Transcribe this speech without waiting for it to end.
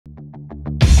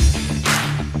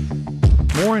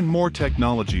More and more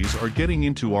technologies are getting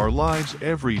into our lives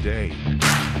every day.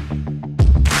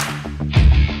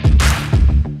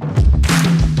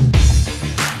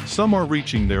 Some are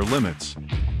reaching their limits,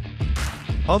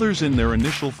 others in their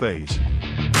initial phase.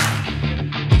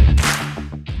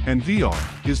 And VR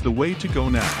is the way to go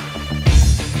now.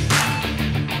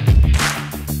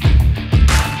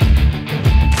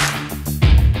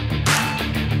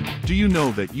 Do you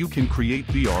know that you can create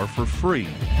VR for free?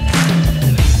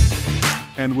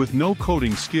 And with no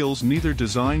coding skills, neither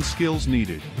design skills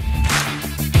needed.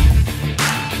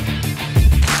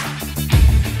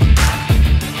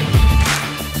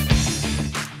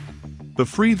 The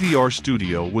free VR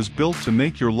Studio was built to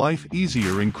make your life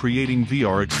easier in creating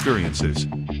VR experiences.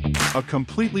 A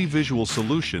completely visual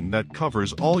solution that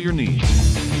covers all your needs.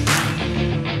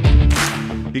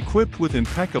 Equipped with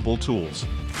impeccable tools.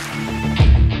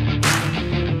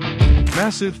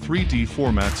 Massive 3D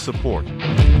format support.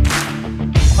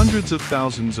 Hundreds of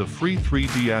thousands of free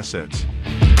 3D assets.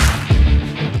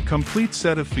 Complete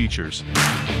set of features.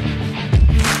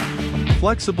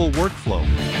 Flexible workflow.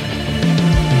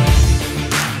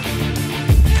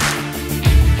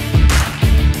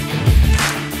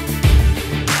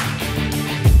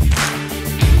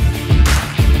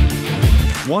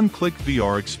 One-click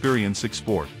VR experience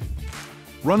export.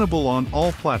 Runnable on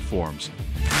all platforms.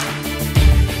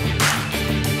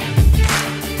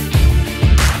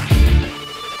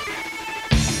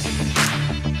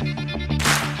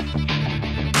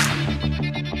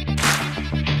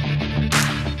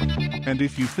 And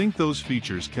if you think those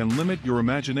features can limit your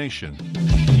imagination,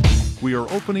 we are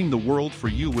opening the world for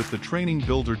you with the Training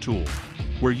Builder tool,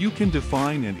 where you can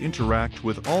define and interact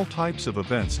with all types of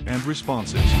events and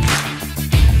responses.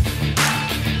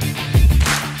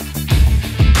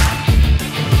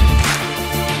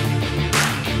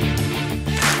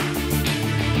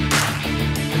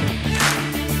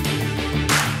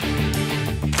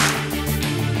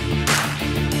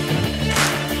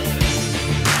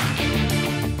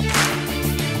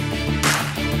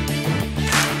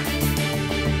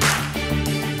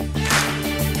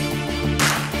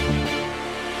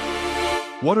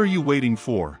 What are you waiting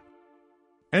for?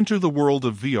 Enter the world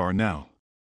of VR now.